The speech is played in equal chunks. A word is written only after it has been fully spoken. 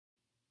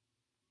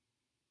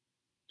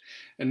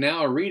And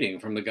now a reading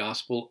from the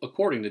Gospel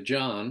according to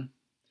John,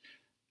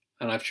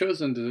 and I've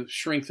chosen to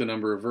shrink the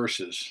number of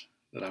verses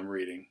that I'm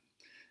reading.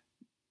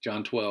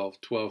 John 12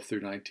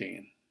 through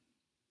 19.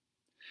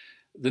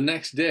 The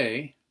next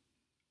day,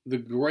 the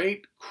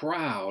great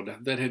crowd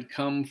that had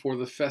come for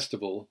the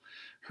festival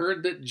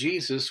heard that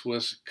Jesus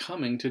was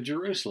coming to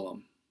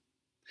Jerusalem.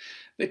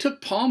 They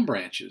took palm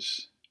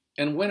branches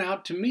and went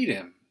out to meet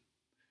him.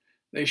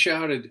 They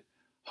shouted,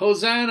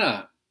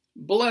 "Hosanna!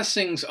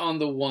 Blessings on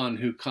the one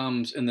who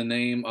comes in the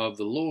name of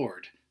the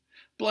Lord.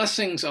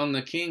 Blessings on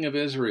the King of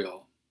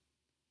Israel."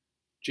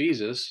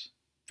 Jesus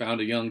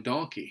found a young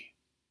donkey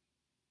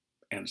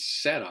and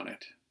sat on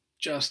it,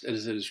 just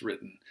as it is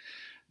written,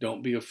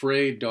 "Don't be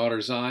afraid,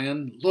 daughter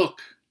Zion.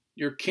 Look,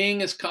 your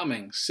king is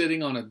coming,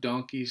 sitting on a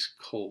donkey's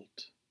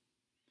colt."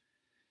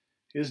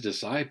 His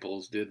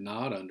disciples did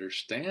not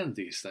understand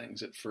these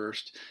things at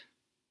first.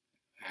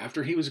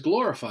 After he was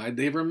glorified,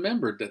 they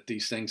remembered that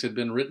these things had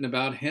been written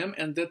about him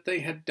and that they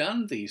had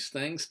done these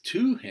things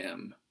to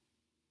him.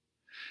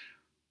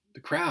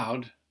 The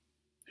crowd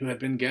who had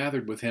been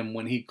gathered with him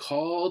when he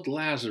called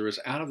Lazarus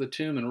out of the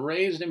tomb and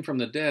raised him from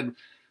the dead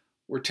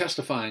were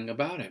testifying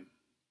about him.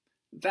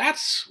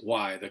 That's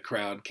why the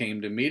crowd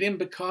came to meet him,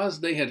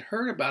 because they had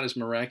heard about his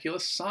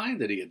miraculous sign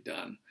that he had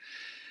done.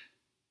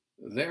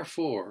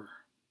 Therefore,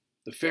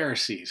 the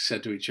Pharisees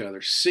said to each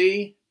other,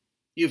 "See,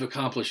 you've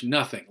accomplished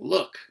nothing.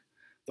 Look,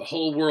 the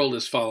whole world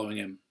is following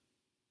him."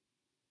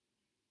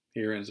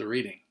 Here ends the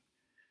reading.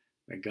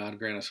 May God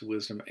grant us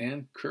wisdom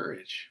and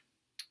courage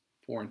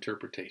for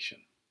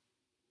interpretation.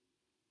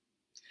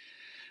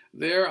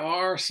 There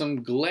are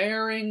some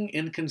glaring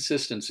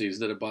inconsistencies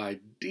that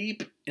abide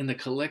deep in the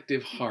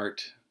collective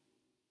heart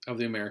of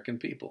the American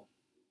people.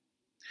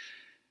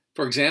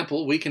 For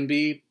example, we can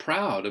be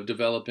proud of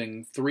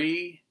developing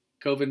 3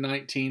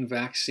 COVID-19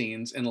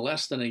 vaccines in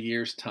less than a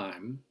year's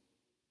time,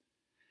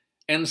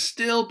 and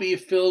still be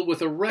filled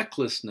with a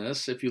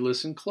recklessness, if you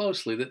listen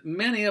closely, that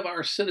many of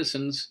our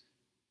citizens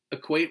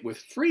equate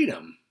with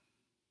freedom.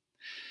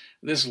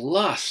 This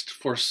lust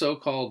for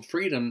so-called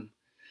freedom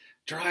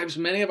drives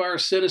many of our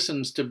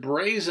citizens to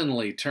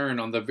brazenly turn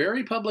on the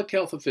very public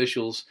health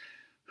officials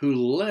who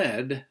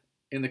led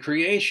in the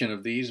creation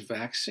of these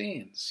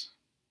vaccines.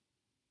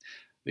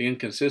 The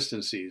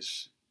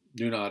inconsistencies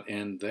do not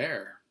end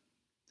there.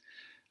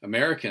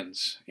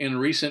 Americans in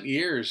recent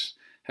years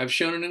have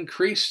shown an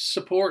increased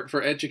support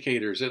for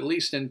educators, at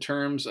least in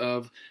terms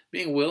of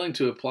being willing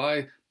to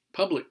apply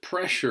public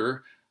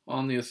pressure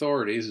on the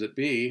authorities that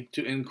be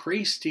to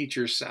increase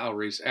teachers'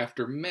 salaries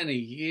after many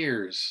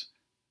years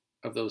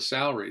of those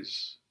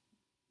salaries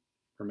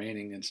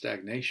remaining in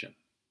stagnation.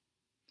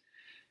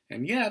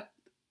 And yet,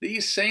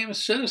 these same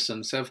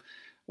citizens have,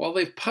 while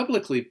they've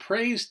publicly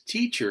praised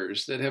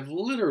teachers that have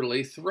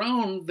literally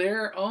thrown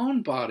their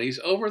own bodies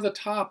over the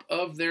top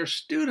of their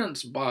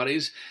students'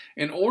 bodies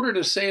in order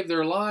to save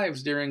their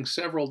lives during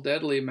several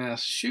deadly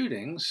mass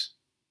shootings,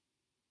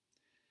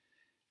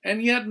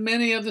 and yet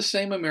many of the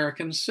same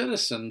American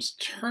citizens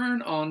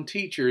turn on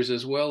teachers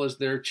as well as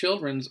their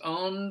children's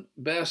own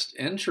best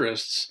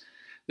interests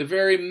the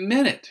very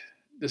minute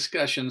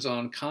discussions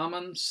on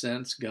common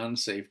sense gun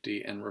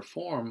safety and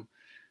reform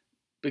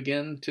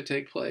begin to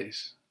take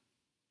place.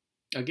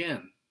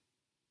 Again,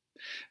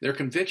 their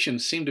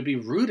convictions seem to be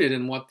rooted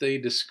in what they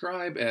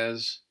describe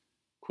as,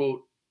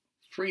 quote,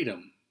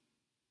 freedom.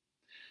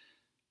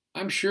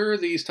 I'm sure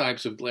these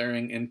types of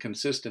glaring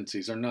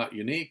inconsistencies are not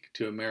unique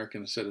to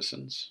American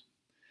citizens,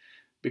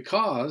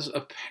 because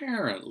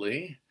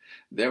apparently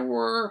there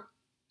were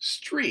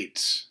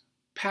streets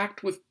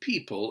packed with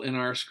people in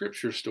our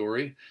scripture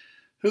story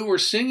who were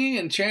singing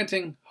and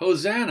chanting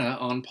Hosanna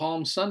on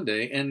Palm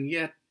Sunday, and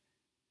yet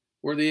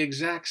were the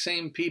exact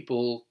same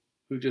people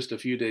who just a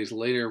few days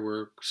later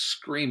were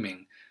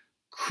screaming,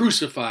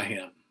 "Crucify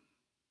him."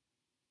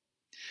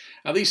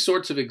 Now, these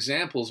sorts of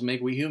examples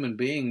make we human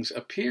beings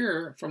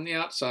appear from the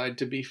outside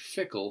to be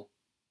fickle,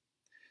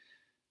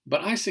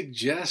 but I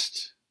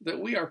suggest that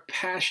we are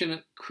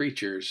passionate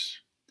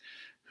creatures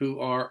who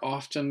are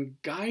often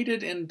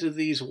guided into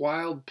these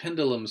wild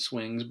pendulum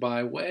swings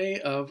by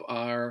way of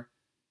our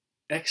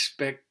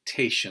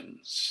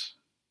expectations.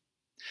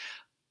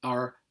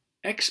 Our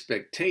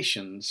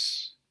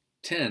expectations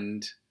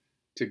tend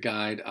to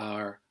guide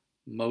our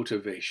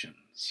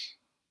motivations.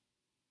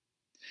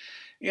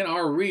 In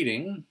our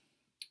reading,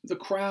 the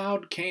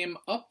crowd came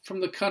up from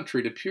the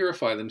country to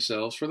purify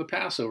themselves for the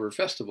Passover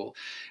festival,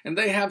 and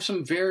they have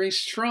some very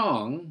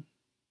strong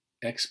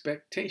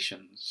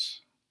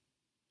expectations.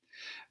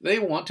 They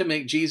want to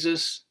make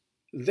Jesus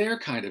their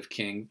kind of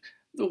king,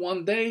 the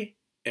one they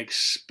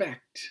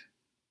expect.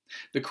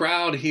 The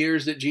crowd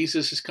hears that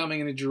Jesus is coming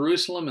into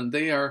Jerusalem, and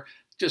they are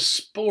just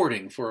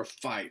sporting for a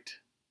fight.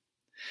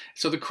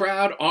 So the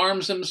crowd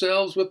arms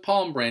themselves with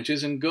palm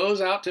branches and goes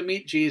out to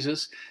meet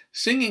Jesus,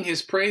 singing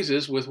his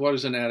praises with what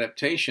is an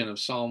adaptation of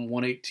Psalm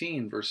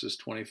 118, verses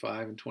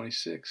 25 and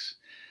 26.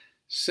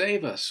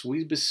 "Save us,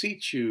 we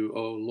beseech you,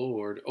 O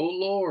Lord. O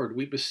Lord,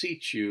 we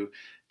beseech you.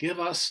 Give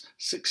us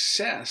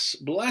success.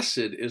 Blessed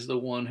is the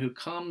one who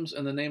comes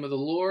in the name of the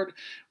Lord.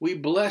 We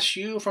bless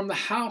you from the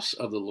house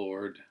of the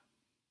Lord.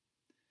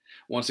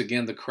 Once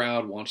again, the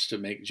crowd wants to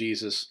make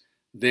Jesus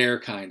their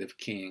kind of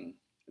king,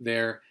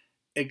 their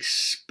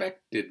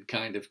expected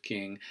kind of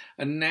king,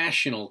 a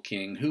national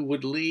king who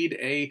would lead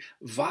a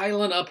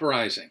violent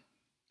uprising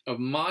of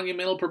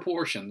monumental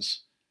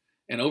proportions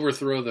and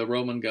overthrow the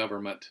Roman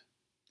government,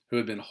 who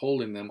had been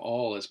holding them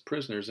all as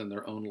prisoners in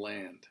their own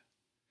land.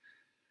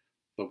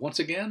 But once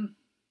again,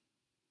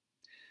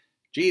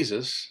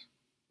 Jesus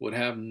would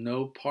have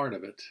no part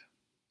of it.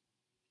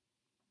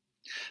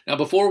 Now,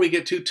 before we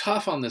get too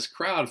tough on this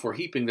crowd for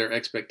heaping their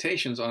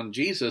expectations on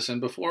Jesus, and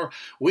before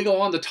we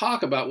go on to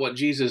talk about what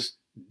Jesus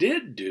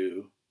did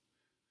do,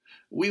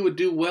 we would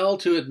do well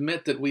to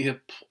admit that we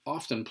have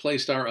often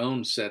placed our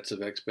own sets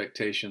of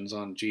expectations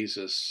on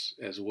Jesus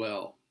as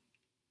well.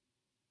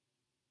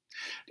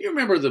 Do you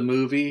remember the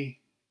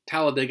movie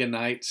Talladega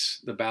Nights,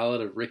 The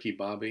Ballad of Ricky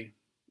Bobby?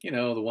 You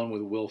know, the one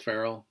with Will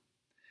Ferrell?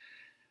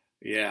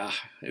 Yeah,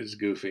 it's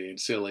goofy and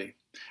silly.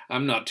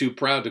 I'm not too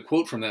proud to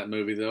quote from that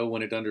movie, though,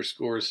 when it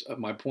underscores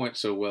my point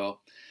so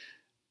well.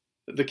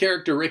 The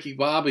character Ricky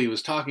Bobby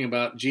was talking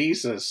about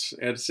Jesus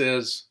and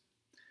says,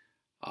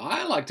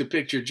 I like to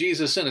picture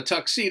Jesus in a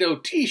tuxedo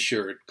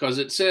t-shirt because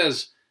it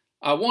says,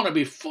 I want to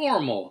be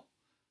formal,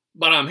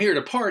 but I'm here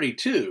to party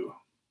too.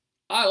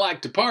 I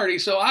like to party,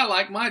 so I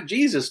like my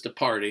Jesus to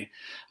party.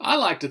 I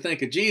like to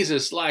think of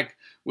Jesus like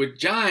with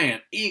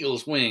giant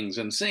eagle's wings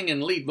and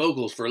singing lead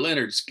vocals for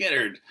Lynyrd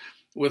Skynyrd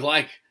with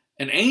like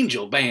an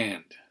angel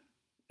band.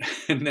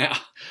 Now,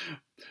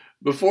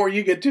 before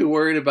you get too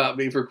worried about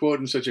me for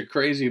quoting such a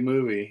crazy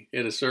movie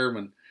in a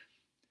sermon,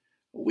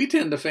 we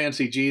tend to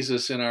fancy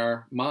Jesus in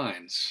our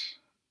minds.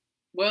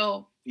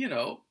 Well, you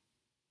know,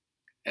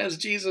 as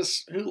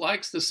Jesus who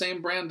likes the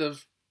same brand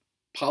of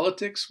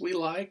politics we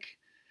like,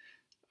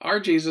 our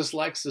Jesus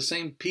likes the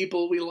same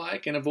people we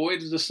like and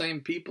avoids the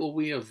same people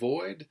we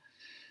avoid.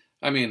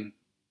 I mean,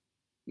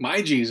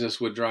 my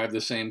Jesus would drive the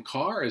same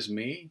car as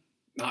me.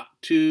 Not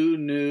too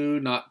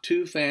new, not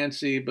too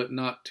fancy, but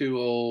not too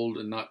old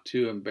and not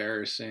too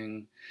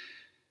embarrassing.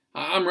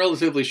 I'm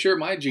relatively sure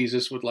my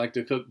Jesus would like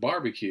to cook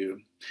barbecue.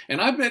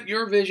 And I bet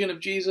your vision of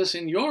Jesus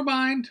in your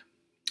mind,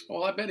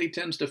 well, I bet he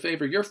tends to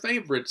favor your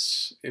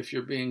favorites if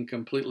you're being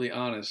completely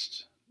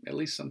honest, at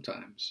least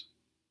sometimes.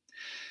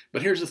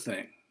 But here's the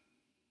thing.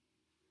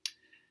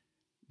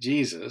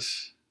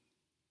 Jesus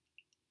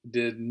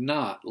did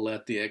not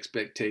let the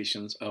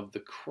expectations of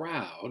the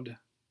crowd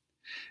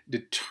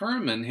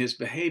determine his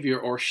behavior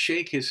or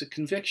shake his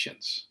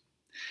convictions.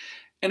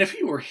 And if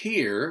he were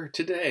here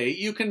today,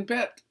 you can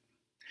bet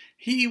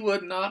he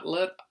would not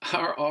let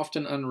our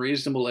often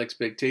unreasonable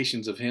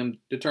expectations of him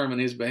determine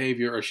his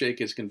behavior or shake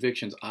his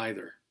convictions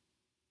either.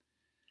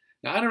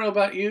 Now, I don't know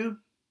about you,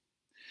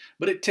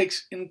 but it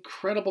takes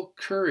incredible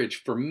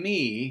courage for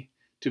me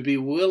to be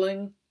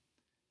willing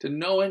to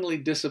knowingly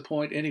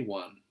disappoint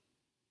anyone,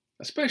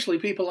 especially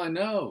people I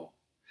know.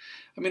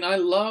 I mean, I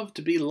love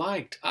to be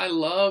liked. I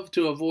love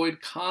to avoid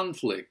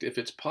conflict if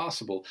it's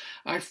possible.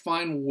 I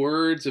find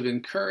words of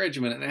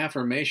encouragement and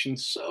affirmation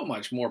so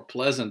much more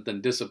pleasant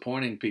than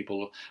disappointing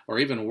people, or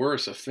even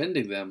worse,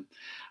 offending them.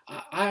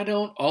 I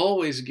don't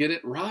always get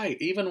it right,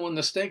 even when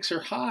the stakes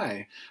are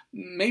high.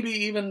 Maybe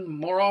even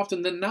more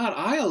often than not,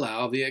 I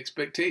allow the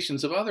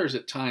expectations of others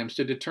at times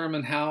to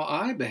determine how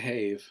I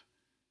behave.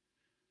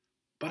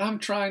 But I'm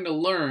trying to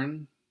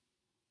learn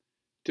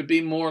to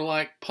be more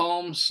like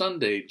Palm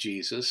Sunday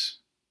Jesus,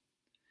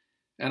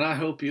 and I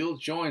hope you'll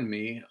join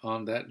me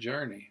on that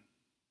journey.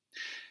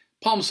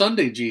 Palm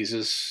Sunday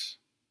Jesus,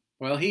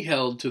 well, he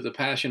held to the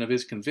passion of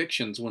his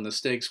convictions when the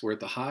stakes were at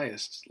the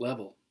highest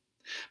level.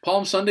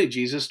 Palm Sunday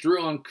Jesus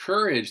drew on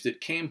courage that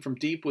came from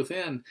deep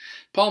within.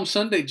 Palm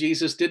Sunday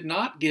Jesus did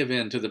not give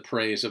in to the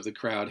praise of the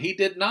crowd. He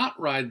did not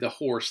ride the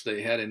horse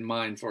they had in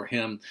mind for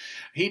him.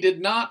 He did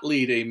not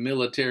lead a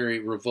military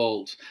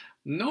revolt.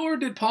 Nor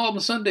did Palm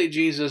Sunday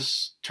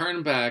Jesus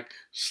turn back,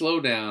 slow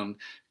down,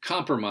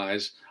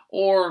 compromise,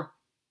 or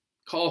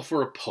call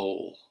for a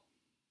poll.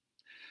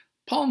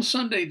 Palm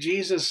Sunday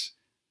Jesus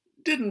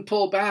didn't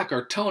pull back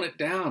or tone it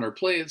down or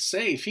play it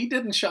safe. He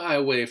didn't shy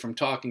away from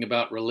talking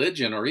about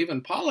religion or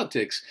even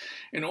politics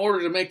in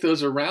order to make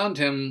those around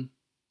him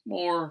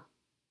more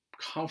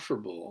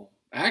comfortable.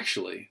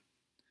 Actually,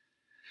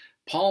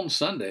 Palm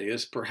Sunday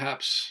is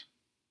perhaps,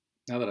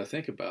 now that I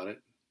think about it,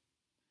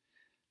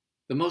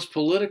 the most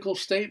political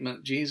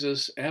statement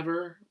Jesus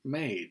ever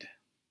made.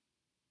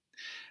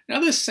 Now,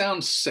 this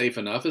sounds safe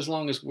enough as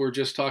long as we're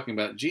just talking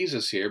about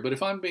Jesus here, but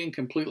if I'm being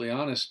completely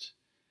honest,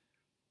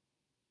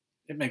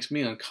 it makes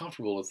me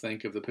uncomfortable to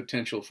think of the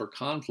potential for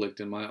conflict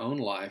in my own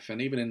life and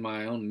even in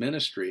my own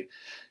ministry.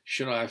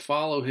 Should I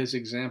follow his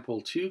example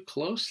too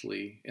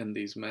closely in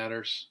these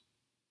matters?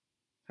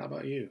 How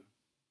about you?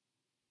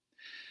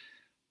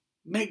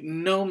 Make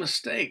no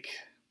mistake,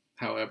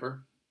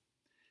 however,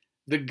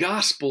 the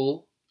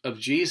gospel of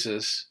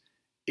Jesus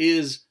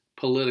is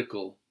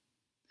political.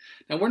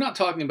 Now, we're not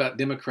talking about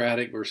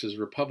Democratic versus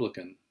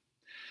Republican.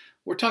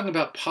 We're talking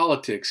about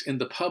politics in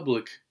the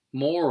public,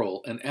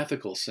 moral, and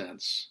ethical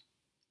sense.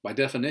 By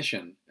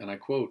definition, and I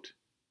quote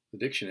the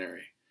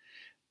dictionary,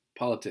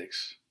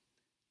 politics,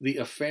 the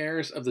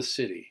affairs of the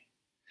city,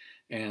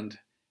 and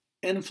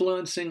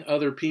influencing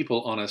other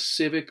people on a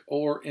civic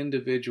or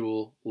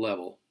individual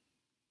level.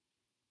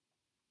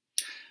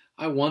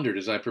 I wondered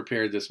as I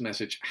prepared this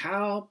message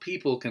how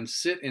people can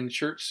sit in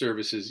church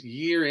services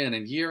year in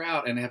and year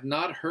out and have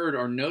not heard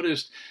or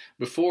noticed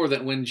before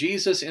that when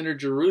Jesus entered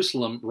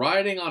Jerusalem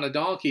riding on a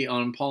donkey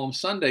on Palm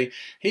Sunday,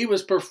 he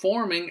was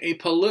performing a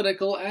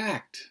political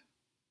act.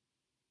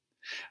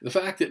 The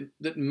fact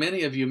that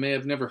many of you may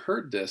have never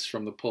heard this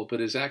from the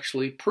pulpit is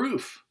actually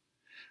proof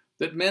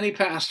that many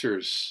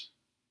pastors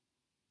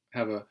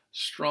have a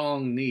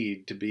strong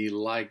need to be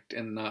liked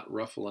and not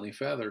ruffle any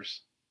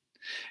feathers.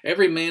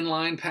 Every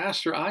mainline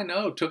pastor I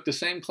know took the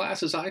same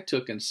classes I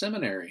took in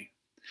seminary.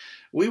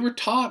 We were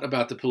taught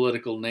about the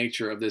political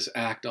nature of this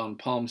act on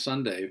Palm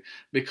Sunday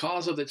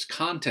because of its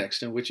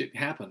context in which it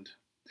happened.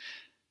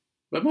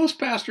 But most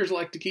pastors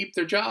like to keep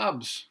their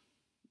jobs.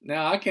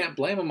 Now, I can't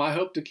blame them. I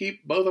hope to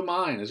keep both of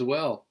mine as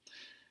well.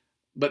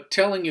 But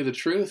telling you the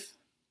truth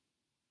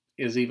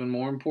is even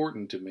more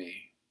important to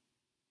me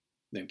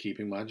than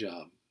keeping my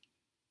job.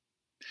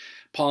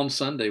 Palm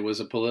Sunday was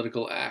a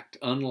political act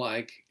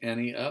unlike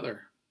any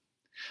other.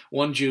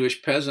 One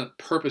Jewish peasant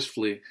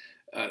purposefully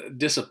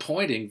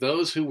disappointing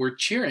those who were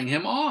cheering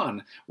him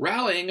on,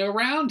 rallying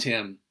around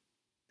him.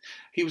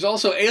 He was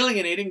also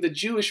alienating the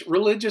Jewish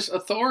religious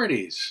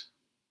authorities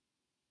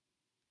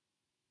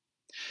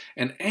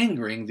and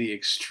angering the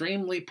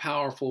extremely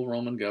powerful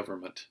Roman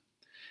government,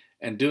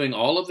 and doing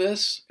all of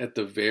this at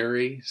the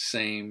very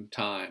same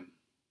time.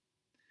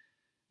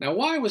 Now,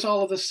 why was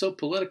all of this so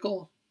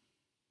political?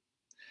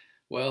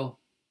 Well,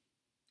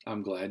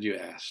 I'm glad you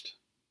asked.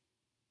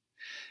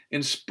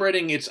 In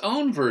spreading its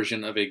own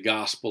version of a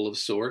gospel of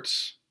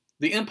sorts,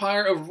 the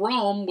Empire of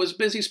Rome was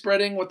busy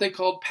spreading what they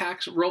called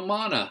Pax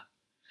Romana,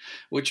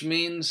 which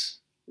means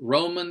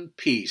Roman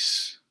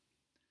peace.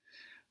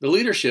 The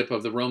leadership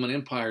of the Roman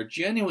Empire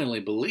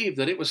genuinely believed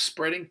that it was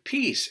spreading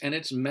peace, and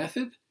its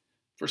method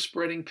for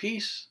spreading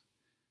peace,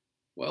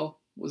 well,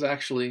 was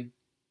actually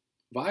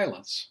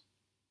violence,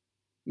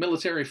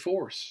 military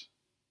force.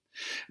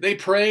 They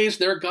praised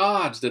their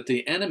gods that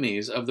the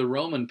enemies of the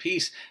Roman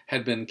peace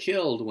had been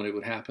killed when it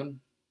would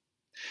happen.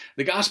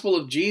 The gospel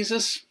of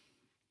Jesus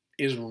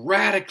is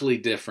radically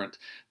different.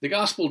 The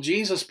gospel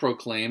Jesus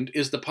proclaimed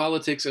is the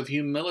politics of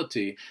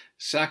humility,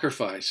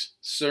 sacrifice,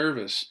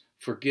 service,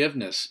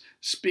 forgiveness,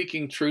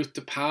 speaking truth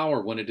to power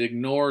when it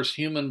ignores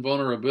human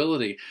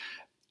vulnerability,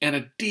 and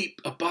a deep,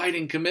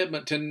 abiding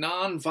commitment to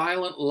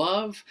nonviolent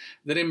love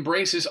that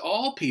embraces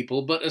all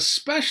people, but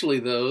especially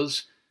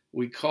those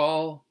we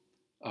call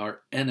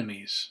our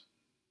enemies.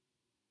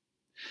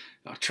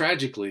 Now,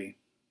 tragically,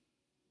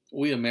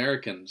 we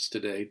Americans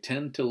today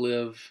tend to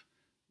live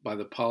by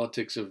the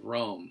politics of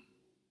Rome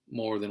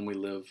more than we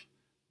live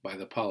by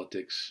the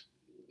politics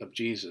of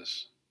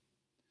Jesus.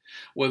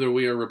 Whether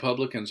we are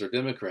Republicans or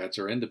Democrats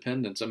or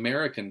independents,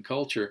 American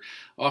culture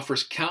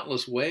offers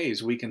countless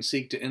ways we can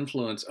seek to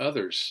influence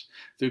others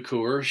through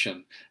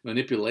coercion,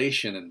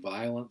 manipulation, and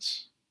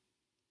violence.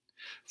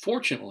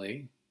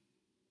 Fortunately,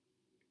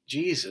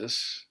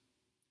 Jesus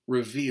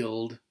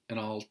revealed an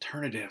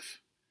alternative.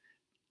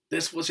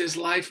 This was his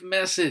life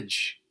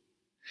message.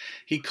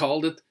 He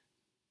called it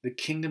the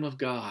kingdom of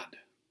God.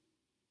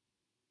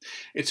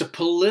 It's a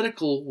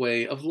political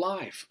way of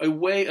life, a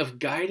way of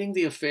guiding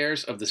the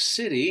affairs of the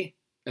city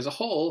as a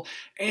whole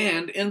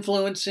and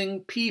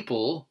influencing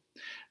people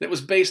that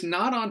was based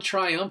not on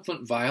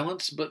triumphant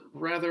violence, but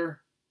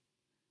rather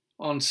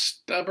on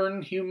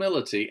stubborn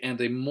humility and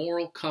a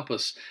moral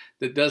compass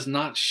that does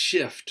not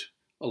shift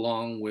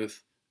along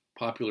with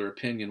popular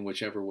opinion,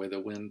 whichever way the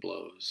wind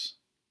blows.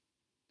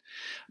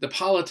 The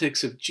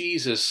politics of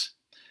Jesus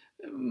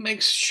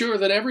makes sure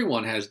that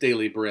everyone has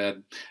daily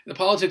bread. The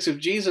politics of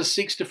Jesus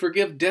seeks to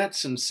forgive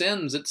debts and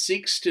sins. It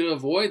seeks to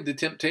avoid the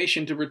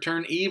temptation to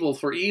return evil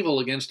for evil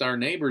against our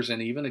neighbors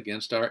and even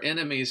against our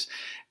enemies.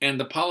 And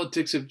the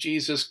politics of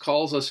Jesus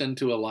calls us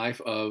into a life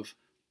of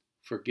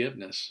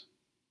forgiveness.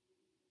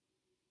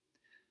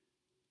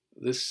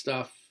 This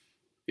stuff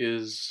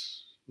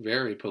is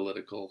very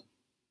political,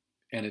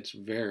 and it's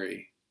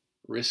very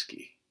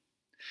risky.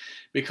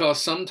 Because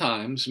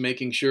sometimes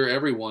making sure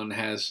everyone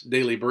has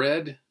daily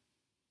bread,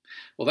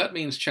 well, that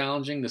means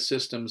challenging the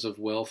systems of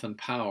wealth and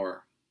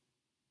power,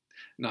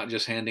 not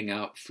just handing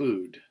out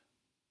food.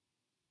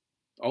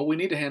 Oh, we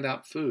need to hand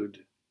out food,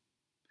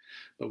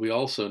 but we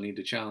also need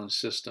to challenge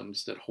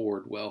systems that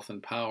hoard wealth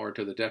and power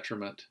to the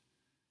detriment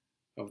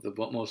of the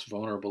most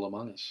vulnerable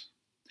among us.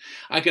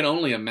 I can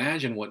only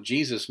imagine what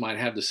Jesus might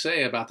have to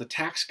say about the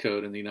tax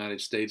code in the United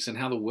States and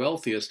how the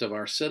wealthiest of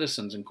our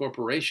citizens and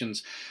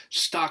corporations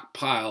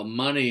stockpile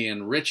money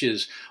and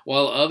riches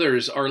while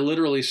others are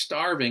literally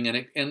starving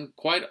and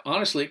quite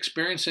honestly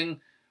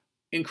experiencing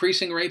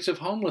increasing rates of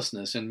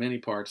homelessness in many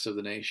parts of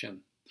the nation.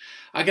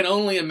 I can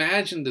only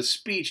imagine the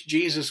speech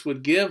Jesus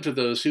would give to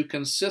those who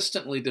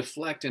consistently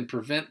deflect and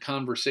prevent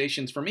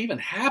conversations from even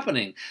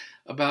happening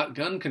about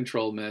gun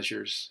control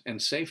measures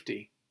and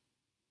safety.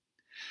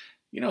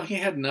 He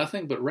had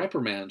nothing but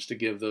reprimands to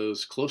give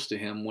those close to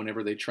him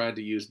whenever they tried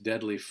to use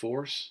deadly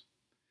force.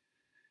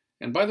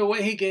 And by the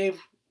way, he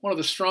gave one of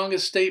the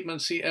strongest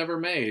statements he ever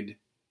made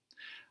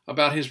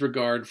about his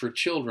regard for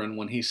children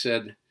when he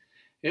said,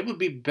 "It would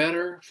be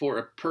better for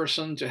a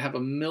person to have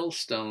a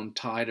millstone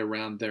tied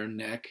around their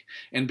neck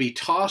and be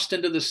tossed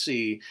into the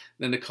sea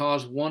than to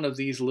cause one of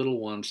these little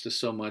ones to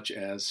so much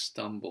as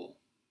stumble."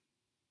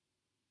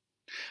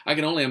 I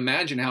can only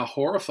imagine how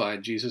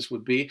horrified Jesus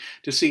would be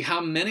to see how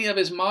many of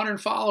his modern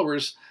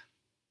followers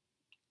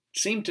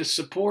seem to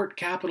support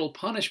capital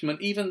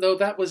punishment, even though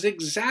that was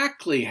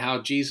exactly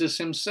how Jesus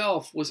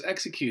himself was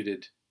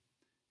executed,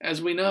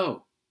 as we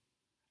know,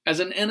 as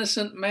an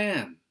innocent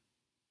man.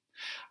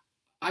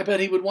 I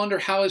bet he would wonder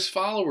how his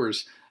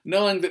followers,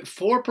 knowing that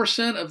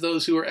 4% of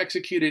those who are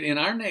executed in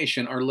our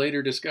nation are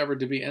later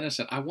discovered to be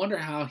innocent, I wonder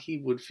how he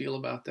would feel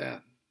about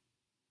that.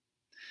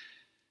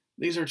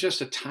 These are just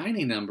a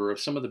tiny number of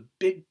some of the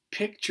big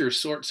picture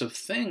sorts of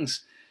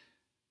things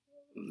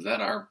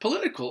that are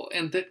political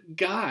and that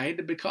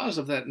guide, because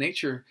of that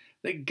nature,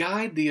 they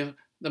guide the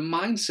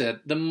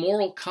mindset, the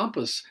moral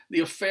compass, the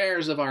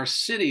affairs of our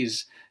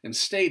cities and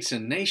states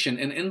and nation,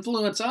 and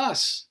influence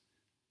us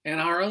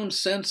and our own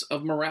sense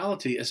of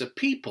morality as a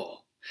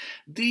people.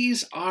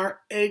 These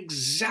are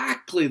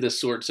exactly the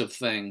sorts of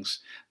things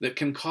that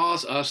can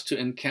cause us to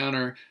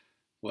encounter,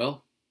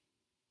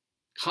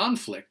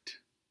 conflict,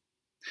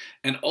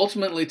 and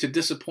ultimately to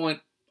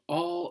disappoint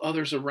all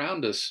others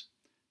around us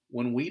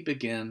when we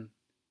begin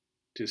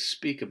to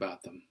speak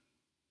about them.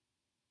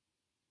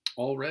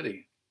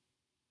 Already,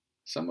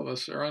 some of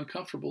us are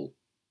uncomfortable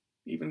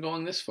even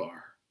going this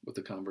far with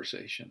the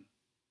conversation.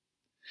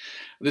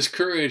 This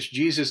courage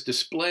Jesus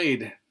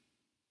displayed,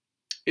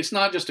 it's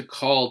not just a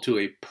call to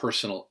a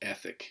personal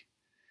ethic.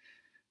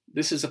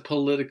 This is a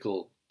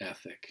political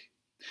ethic.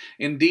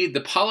 Indeed,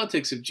 the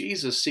politics of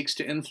Jesus seeks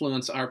to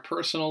influence our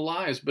personal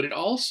lives, but it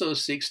also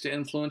seeks to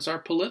influence our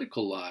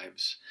political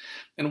lives.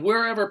 And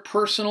wherever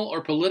personal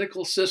or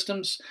political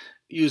systems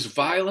use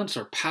violence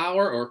or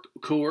power or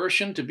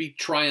coercion to be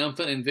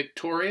triumphant and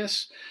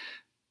victorious,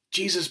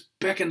 Jesus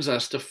beckons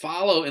us to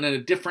follow in a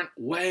different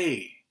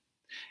way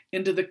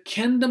into the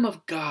kingdom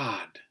of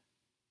God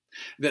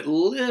that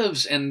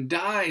lives and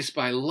dies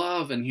by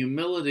love and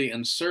humility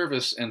and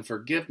service and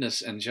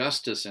forgiveness and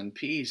justice and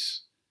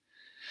peace.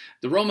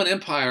 The Roman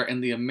Empire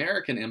and the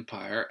American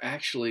Empire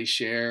actually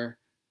share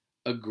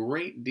a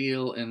great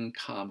deal in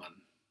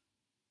common.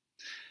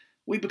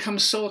 We become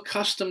so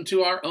accustomed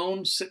to our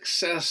own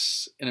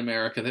success in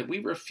America that we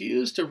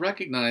refuse to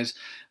recognize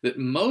that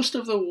most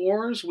of the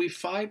wars we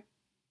fight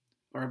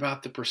are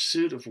about the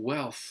pursuit of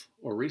wealth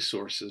or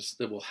resources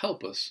that will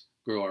help us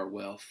grow our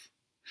wealth.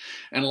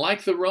 And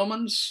like the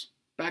Romans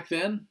back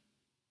then,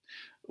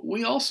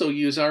 we also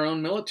use our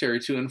own military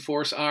to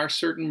enforce our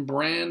certain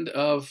brand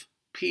of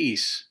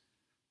peace.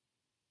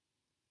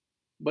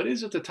 But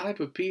is it the type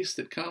of peace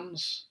that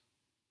comes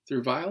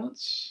through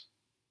violence?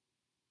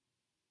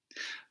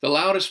 The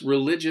loudest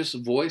religious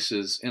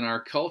voices in our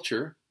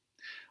culture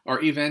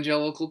are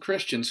evangelical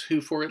Christians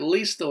who, for at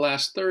least the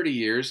last 30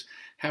 years,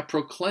 have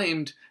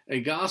proclaimed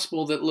a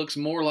gospel that looks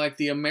more like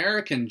the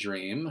American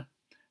dream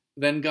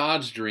than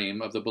God's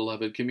dream of the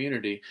beloved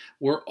community,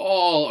 where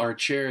all are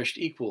cherished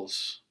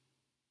equals.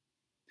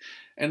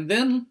 And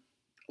then,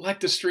 like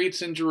the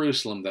streets in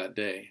Jerusalem that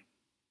day,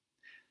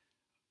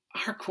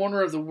 our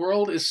corner of the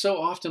world is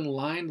so often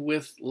lined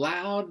with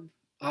loud,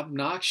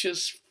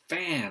 obnoxious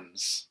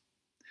fans.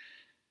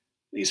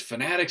 These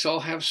fanatics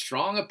all have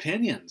strong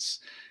opinions.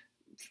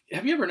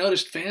 Have you ever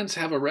noticed fans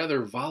have a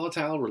rather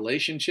volatile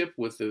relationship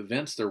with the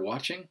events they're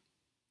watching?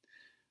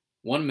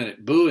 One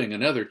minute booing,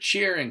 another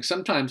cheering,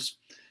 sometimes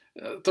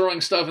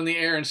throwing stuff in the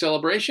air in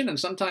celebration, and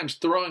sometimes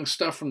throwing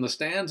stuff from the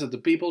stands at the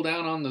people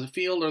down on the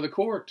field or the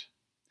court.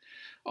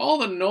 All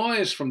the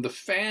noise from the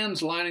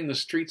fans lining the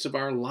streets of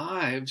our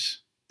lives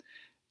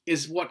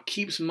is what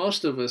keeps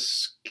most of us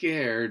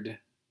scared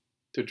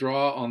to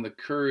draw on the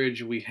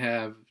courage we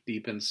have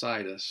deep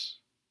inside us.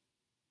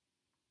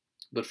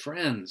 But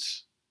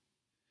friends,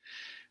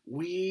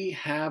 we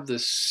have the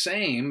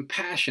same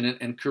passionate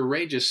and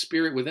courageous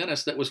spirit within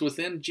us that was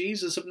within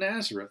Jesus of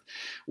Nazareth.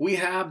 We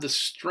have the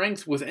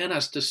strength within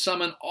us to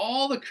summon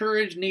all the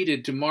courage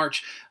needed to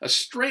march a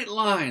straight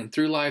line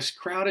through life's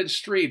crowded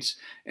streets,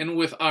 and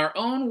with our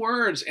own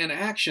words and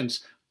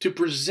actions to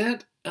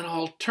present an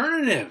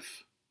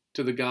alternative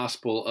to the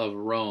gospel of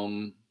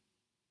Rome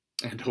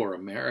and or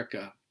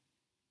America.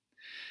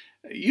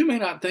 You may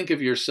not think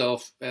of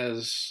yourself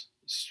as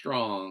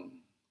strong.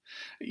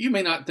 You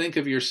may not think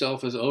of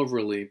yourself as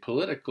overly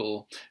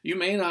political. You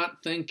may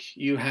not think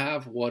you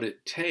have what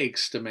it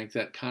takes to make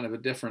that kind of a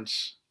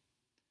difference.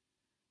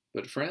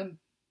 But friend,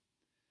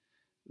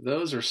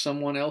 those are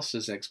someone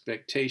else's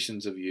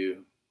expectations of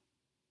you,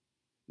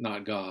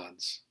 not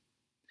God's.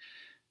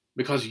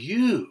 Because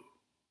you,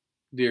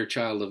 dear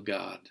child of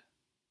God,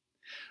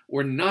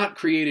 were not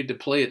created to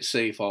play it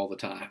safe all the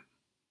time.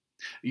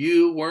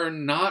 You were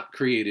not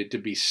created to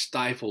be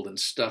stifled and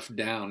stuffed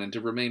down and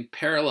to remain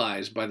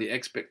paralyzed by the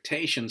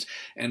expectations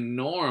and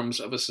norms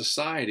of a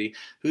society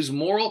whose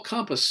moral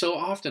compass so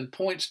often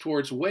points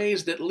towards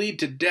ways that lead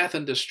to death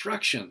and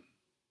destruction.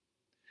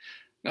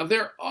 Now,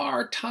 there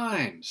are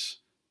times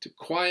to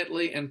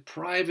quietly and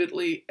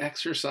privately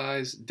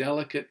exercise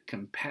delicate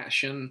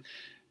compassion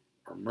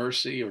or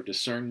mercy or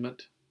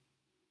discernment.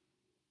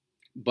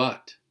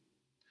 But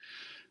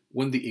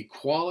when the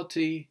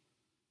equality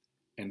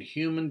and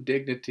human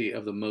dignity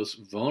of the most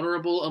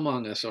vulnerable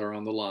among us are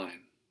on the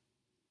line,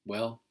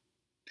 well,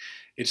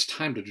 it's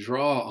time to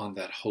draw on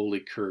that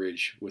holy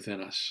courage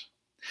within us.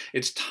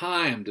 It's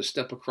time to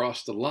step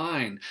across the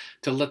line,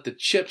 to let the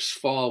chips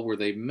fall where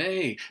they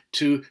may,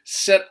 to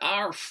set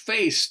our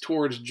face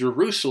towards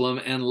Jerusalem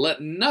and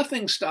let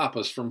nothing stop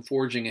us from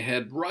forging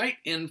ahead right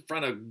in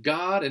front of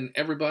God and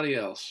everybody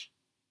else.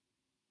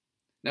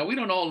 Now, we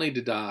don't all need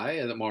to die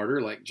as a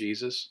martyr like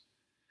Jesus,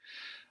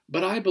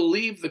 but I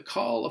believe the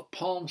call of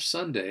Palm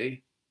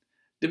Sunday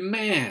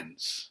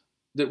demands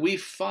that we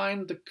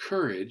find the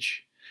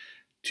courage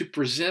to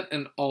present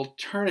an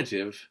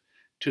alternative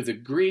to the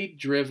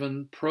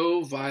greed-driven,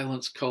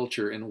 pro-violence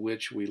culture in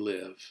which we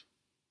live.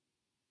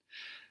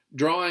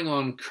 Drawing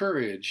on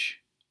courage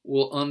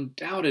will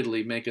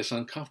undoubtedly make us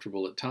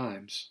uncomfortable at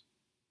times.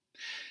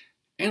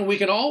 And we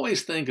can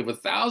always think of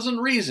 1,000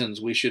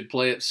 reasons we should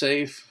play it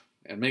safe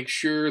and make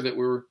sure that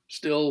we're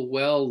still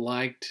well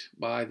liked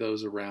by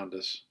those around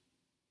us.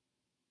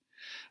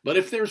 But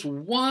if there's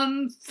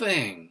one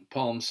thing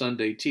Palm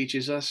Sunday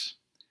teaches us,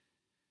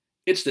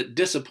 it's that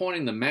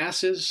disappointing the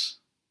masses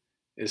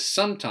is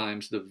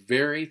sometimes the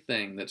very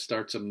thing that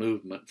starts a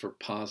movement for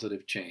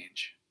positive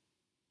change.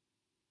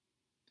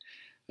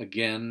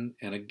 Again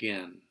and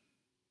again,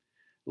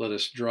 let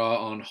us draw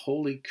on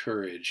holy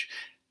courage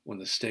when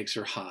the stakes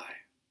are high,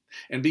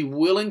 and be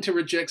willing to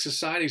reject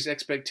society's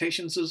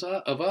expectations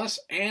of us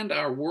and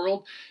our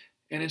world,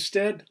 and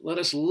instead let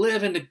us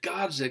live into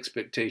God's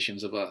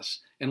expectations of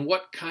us and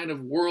what kind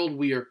of world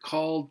we are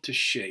called to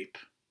shape.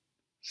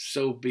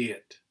 So be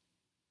it.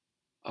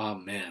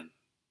 Amen.